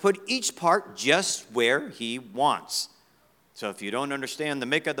God has put each part just where he wants. So if you don't understand the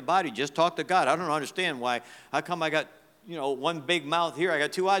makeup of the body, just talk to God. I don't understand why. How come I got, one big mouth here? I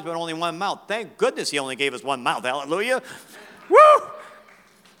got two eyes, but only one mouth. Thank goodness he only gave us one mouth. Hallelujah. Woo!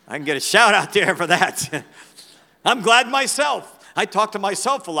 I can get a shout out there for that. I'm glad myself. I talk to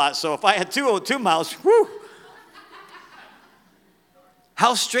myself a lot, so if I had two mouths, whoo.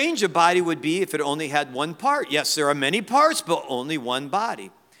 How strange a body would be if it only had one part. Yes, there are many parts, but only one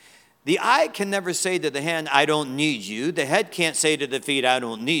body. The eye can never say to the hand, I don't need you. The head can't say to the feet, I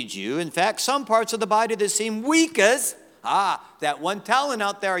don't need you. In fact, some parts of the body that seem weakest, that one talent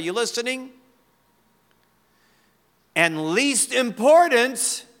out there, are you listening? And least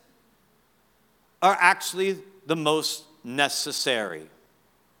important are actually the most necessary.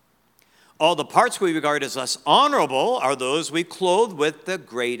 All the parts we regard as less honorable are those we clothe with the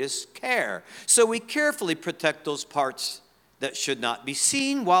greatest care. So we carefully protect those parts that should not be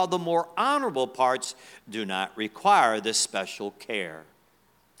seen, while the more honorable parts do not require this special care.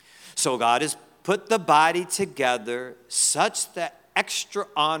 So God has put the body together such that extra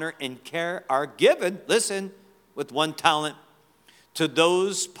honor and care are given, listen, with one talent, to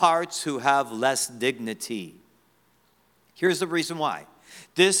those parts who have less dignity. Here's the reason why.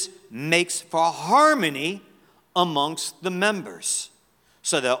 This makes for harmony amongst the members,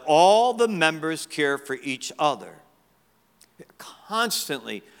 so that all the members care for each other.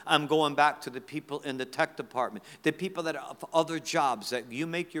 Constantly, I'm going back to the people in the tech department, the people that have other jobs that you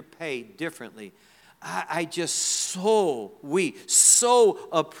make your pay differently. We so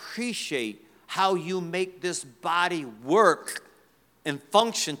appreciate how you make this body work and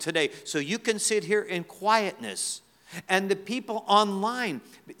function today, so you can sit here in quietness. And the people online,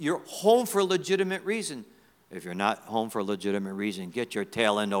 you're home for a legitimate reason. If you're not home for a legitimate reason, get your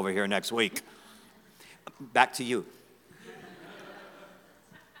tail end over here next week. Back to you.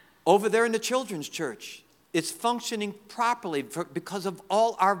 Over there in the children's church, it's functioning properly because of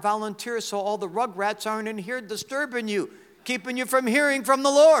all our volunteers, so all the rugrats aren't in here disturbing you, keeping you from hearing from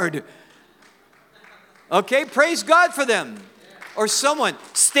the Lord. Okay, praise God for them. Or someone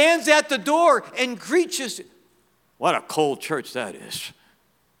stands at the door and greets you. What a cold church that is.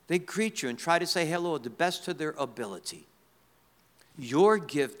 They greet you and try to say hello the best of their ability. Your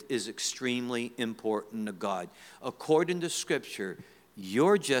gift is extremely important to God. According to Scripture,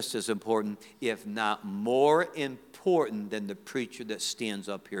 you're just as important, if not more important, than the preacher that stands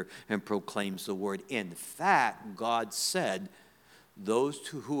up here and proclaims the word. In fact, God said, those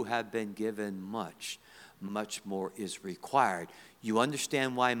who have been given much, much more is required. You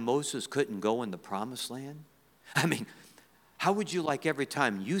understand why Moses couldn't go in the promised land? I mean, how would you like every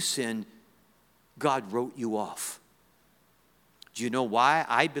time you sinned, God wrote you off? Do you know why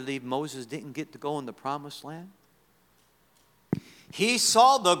I believe Moses didn't get to go in the promised land? He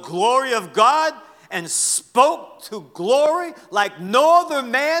saw the glory of God and spoke to glory like no other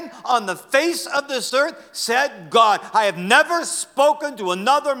man on the face of this earth, said God. I have never spoken to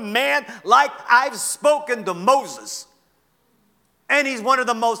another man like I've spoken to Moses. And he's one of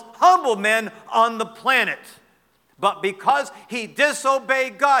the most humble men on the planet. But because he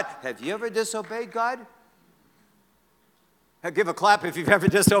disobeyed God, have you ever disobeyed God? Give a clap if you've ever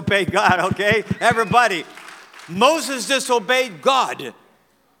disobeyed God, okay? Everybody. Moses disobeyed God.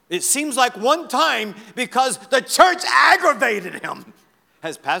 It seems like one time because the church aggravated him.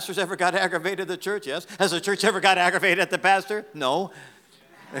 Has pastors ever got aggravated at the church? Yes. Has the church ever got aggravated at the pastor? No.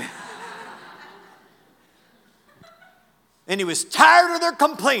 And he was tired of their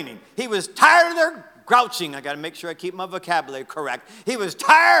complaining. He was tired of their grouching. I got to make sure I keep my vocabulary correct. He was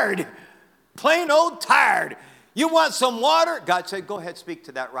tired, plain old tired. You want some water? God said, go ahead, speak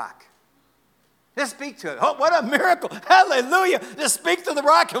to that rock. Just speak to it. Oh, what a miracle. Hallelujah. Just speak to the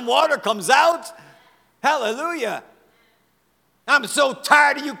rock and water comes out. Hallelujah. I'm so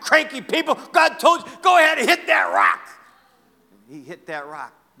tired of you cranky people. God told you, go ahead and hit that rock. He hit that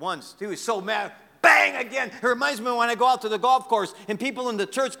rock once. He was so mad. Bang again. It reminds me when I go out to the golf course and people in the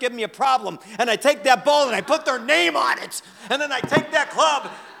church give me a problem. And I take that ball and I put their name on it. And then I take that club.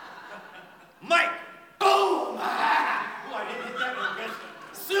 Mike. Boom. Oh, I didn't hit that one good.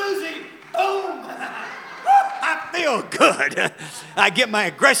 Susie. Boom! I feel good. I get my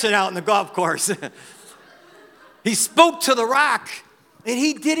aggression out in the golf course. He spoke to the rock, and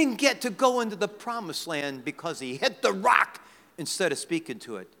he didn't get to go into the promised land because he hit the rock instead of speaking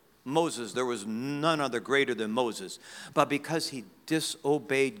to it. Moses, there was none other greater than Moses. But because he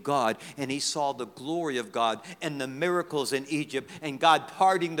disobeyed God and he saw the glory of God and the miracles in Egypt and God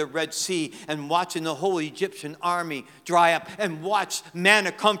parting the Red Sea and watching the whole Egyptian army dry up and watch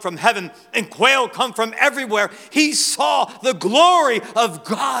manna come from heaven and quail come from everywhere, he saw the glory of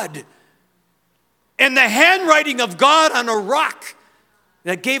God and the handwriting of God on a rock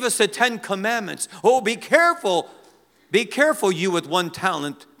that gave us the 10 Commandments. Oh, be careful. Be careful, you with one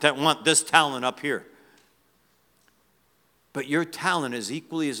talent that want this talent up here. But your talent is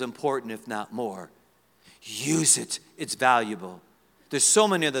equally as important, if not more. Use it. It's valuable. There's so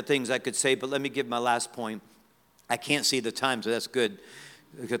many other things I could say, but let me give my last point. I can't see the time, so that's good.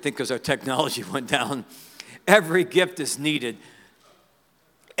 I think because our technology went down. Every gift is needed.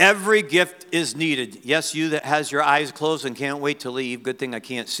 Every gift is needed. Yes, you that has your eyes closed and can't wait to leave. Good thing I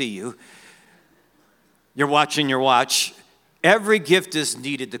can't see you. You're watching your watch. Every gift is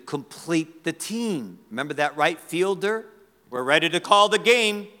needed to complete the team. Remember that right fielder? We're ready to call the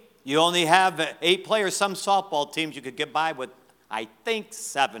game. You only have 8 players. Some softball teams you could get by with, I think,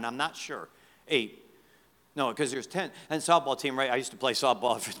 7. I'm not sure. 8. No, because there's 10. And softball team, right? I used to play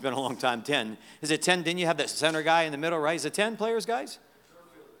softball. It's been a long time. 10. Is it 10? Didn't you have that center guy in the middle, right? Is it 10 players, guys?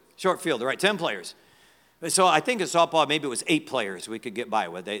 Short fielder, right? 10 players. So I think in softball, maybe it was 8 players we could get by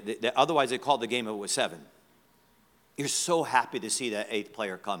with. Otherwise, they called the game if it was 7. You're so happy to see that 8th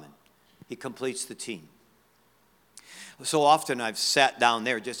player coming. He completes the team. So often I've sat down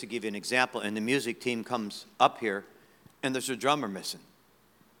there, just to give you an example, and the music team comes up here, and there's a drummer missing.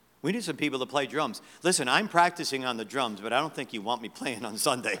 We need some people to play drums. Listen, I'm practicing on the drums, but I don't think you want me playing on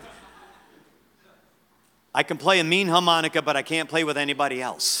Sunday. I can play a mean harmonica, but I can't play with anybody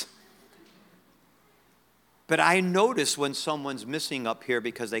else. But I notice when someone's missing up here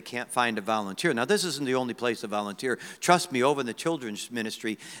because they can't find a volunteer. Now, this isn't the only place to volunteer. Trust me, over in the children's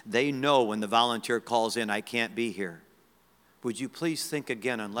ministry, they know when the volunteer calls in, I can't be here. Would you please think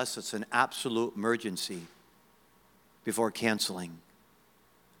again, unless it's an absolute emergency, before canceling?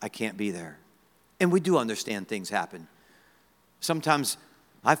 I can't be there. And we do understand things happen. Sometimes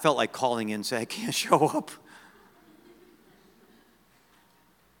I felt like calling in and saying, I can't show up.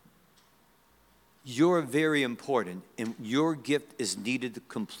 You're very important, and your gift is needed to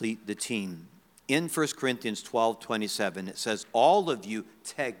complete the team. In 1 Corinthians 12:27, it says, all of you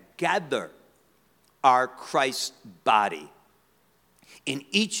together are Christ's body. And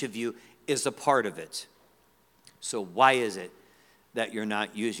each of you is a part of it. So why is it that you're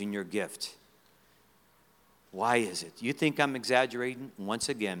not using your gift? Why is it? You think I'm exaggerating? Once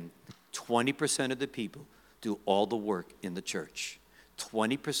again, 20% of the people do all the work in the church.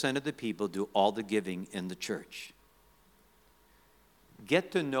 20% of the people do all the giving in the church.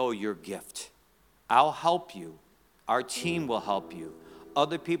 Get to know your gift. I'll help you. Our team will help you.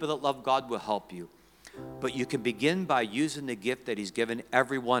 Other people that love God will help you. But you can begin by using the gift that He's given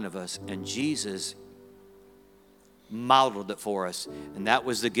every one of us. And Jesus modeled it for us. And that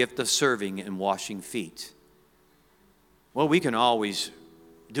was the gift of serving and washing feet. Well, we can always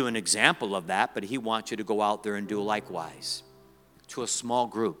do an example of that, but He wants you to go out there and do likewise. To a small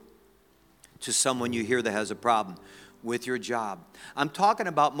group. To someone you hear that has a problem with your job. I'm talking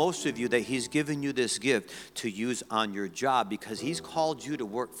about most of you that He's given you this gift to use on your job because He's called you to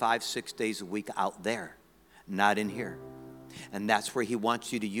work 5-6 days a week out there, not in here. And that's where He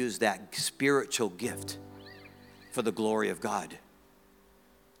wants you to use that spiritual gift for the glory of God.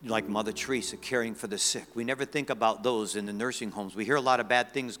 Like Mother Teresa, caring for the sick. We never think about those in the nursing homes. We hear a lot of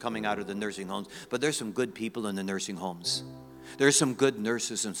bad things coming out of the nursing homes, but there's some good people in the nursing homes. There's some good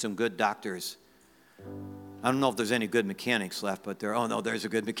nurses and some good doctors. I don't know if there's any good mechanics left, but oh no, there's a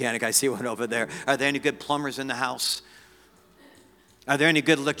good mechanic. I see one over there. Are there any good plumbers in the house? Are there any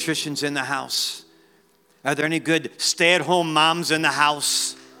good electricians in the house? Are there any good stay-at-home moms in the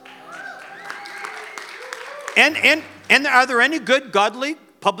house? And are there any good, godly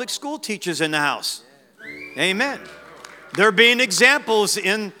public school teachers in the house? Amen. They're being examples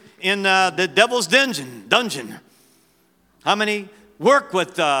in the devil's dungeon. How many work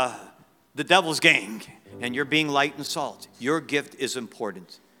with the devil's gang? And you're being light and salt. Your gift is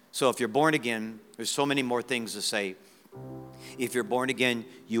important. So if you're born again, there's so many more things to say. If you're born again,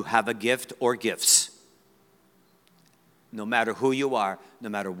 you have a gift or gifts. No matter who you are, no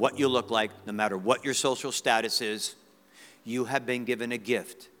matter what you look like, no matter what your social status is, you have been given a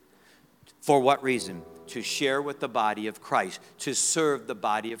gift. For what reason? To share with the body of Christ, to serve the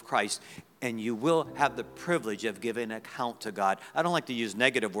body of Christ. And you will have the privilege of giving an account to God. I don't like to use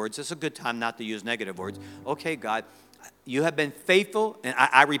negative words. It's a good time not to use negative words. Okay, God, you have been faithful. And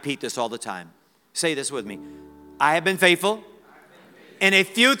I repeat this all the time. Say this with me. I have been faithful in a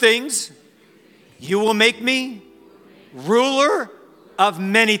few things. You will make me ruler of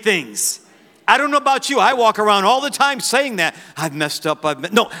many things. I don't know about you. I walk around all the time saying that. I've messed up. I've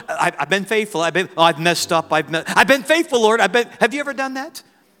been faithful. I've messed up. I've been faithful, Lord. Have you ever done that?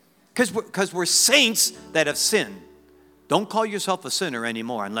 Because we're saints that have sinned. Don't call yourself a sinner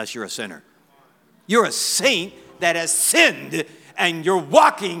anymore unless you're a sinner. You're a saint that has sinned, and you're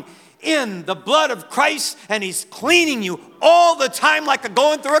walking in the blood of Christ, and He's cleaning you all the time like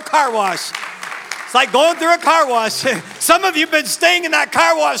going through a car wash. It's like going through a car wash. Some of you have been staying in that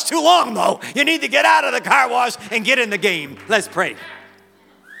car wash too long, though. You need to get out of the car wash and get in the game. Let's pray.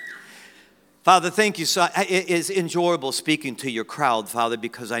 Father, thank you. So it is enjoyable speaking to your crowd, Father,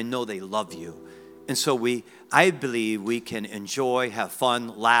 because I know they love you. And so I believe we can enjoy, have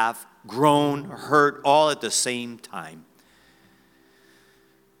fun, laugh, groan, hurt, all at the same time.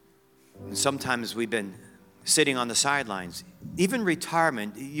 And sometimes we've been sitting on the sidelines. Even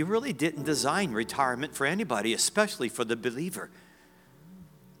retirement, you really didn't design retirement for anybody, especially for the believer.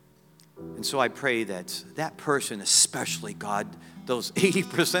 And so I pray that that person, especially God, those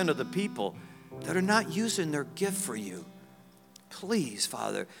 80% of the people that are not using their gift for you, please,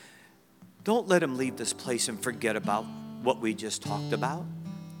 Father, don't let them leave this place and forget about what we just talked about.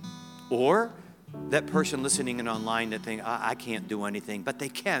 Or that person listening in online that think, I can't do anything, but they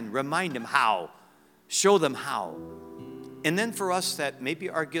can. Remind them how. Show them how. And then for us that maybe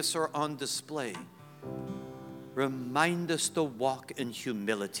our gifts are on display, remind us to walk in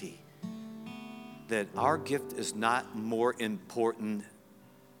humility, that our gift is not more important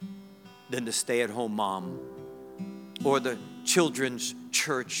than the stay-at-home mom or the children's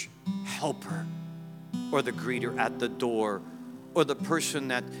church helper or the greeter at the door or the person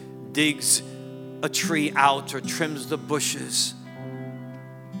that digs a tree out or trims the bushes.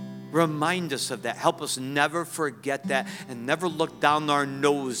 Remind us of that. Help us never forget that and never look down our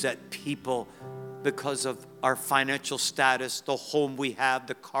nose at people because of our financial status, the home we have,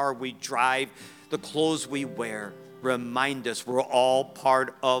 the car we drive, the clothes we wear. Remind us we're all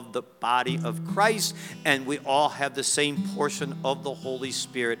part of the body of Christ and we all have the same portion of the Holy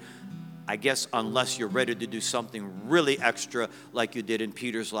Spirit. I guess unless you're ready to do something really extra like you did in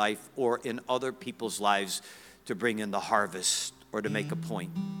Peter's life or in other people's lives to bring in the harvest or to make a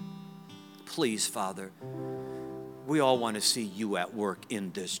point. Please, Father, we all want to see you at work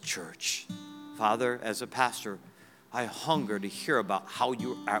in this church. Father, as a pastor, I hunger to hear about how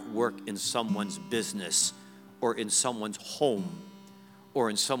you're at work in someone's business or in someone's home or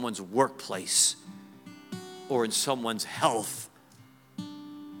in someone's workplace or in someone's health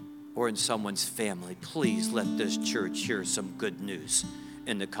or in someone's family. Please let this church hear some good news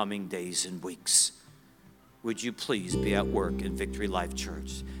in the coming days and weeks. Would you please be at work in Victory Life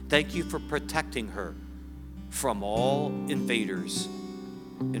Church? Thank you for protecting her from all invaders.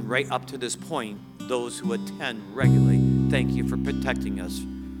 And right up to this point, those who attend regularly, thank you for protecting us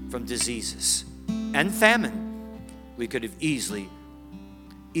from diseases and famine. We could have easily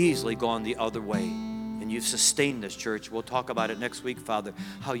gone the other way. And you've sustained this church. We'll talk about it next week, Father,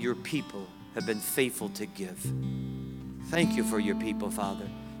 how your people have been faithful to give. Thank you for your people, Father.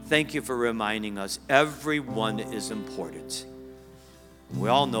 Thank you for reminding us everyone is important. We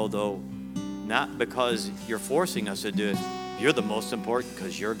all know, though, not because you're forcing us to do it. You're the most important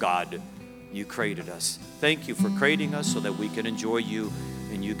because you're God. You created us. Thank you for creating us so that we can enjoy you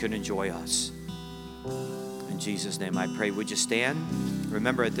and you can enjoy us. In Jesus' name I pray. Would you stand?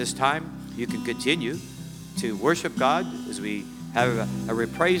 Remember, at this time, you can continue to worship God as we have a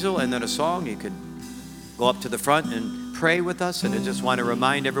reprisal and then a song. You can go up to the front and pray with us. And I just want to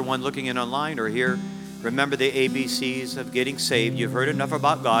remind everyone looking in online or here, remember the ABCs of getting saved. You've heard enough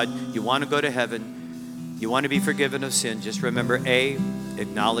about God. You want to go to heaven. You want to be forgiven of sin. Just remember, A,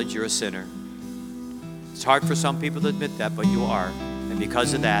 acknowledge you're a sinner. It's hard for some people to admit that, but you are. And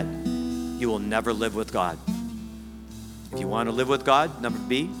because of that, you will never live with God. If you want to live with God, number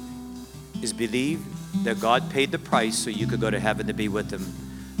B is believe that God paid the price so you could go to heaven to be with him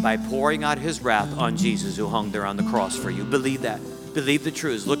by pouring out his wrath on Jesus who hung there on the cross for you. Believe that. Believe the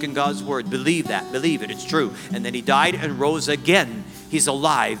truth. Look in God's word. Believe that. Believe it. It's true. And then he died and rose again. He's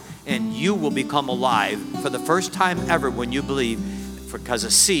alive, and you will become alive for the first time ever when you believe. Because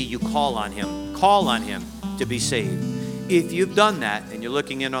of C, you call on him. Call on him to be saved. If you've done that and you're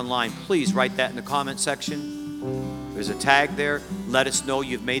looking in online, please write that in the comment section. There's a tag there. Let us know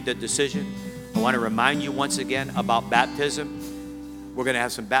you've made the decision. I want to remind you once again about baptism. We're going to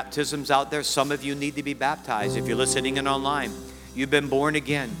have some baptisms out there. Some of you need to be baptized. If you're listening in online, you've been born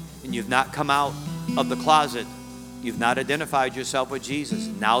again and you've not come out of the closet. You've not identified yourself with Jesus.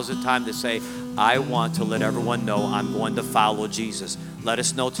 Now's the time to say, I want to let everyone know I'm going to follow Jesus. Let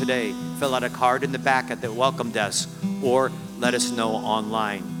us know today. Fill out a card in the back at the welcome desk or let us know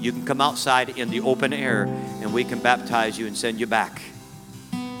online. You can come outside in the open air and we can baptize you and send you back.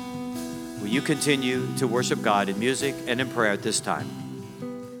 Will you continue to worship God in music and in prayer at this time?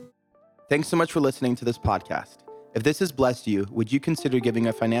 Thanks so much for listening to this podcast. If this has blessed you, would you consider giving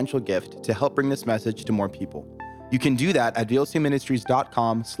a financial gift to help bring this message to more people? You can do that at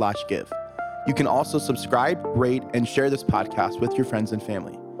vlcministries.com/give. You can also subscribe, rate, and share this podcast with your friends and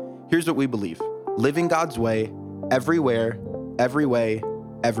family. Here's what we believe: living God's way, everywhere, every way,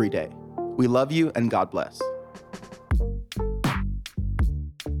 every day. We love you and God bless.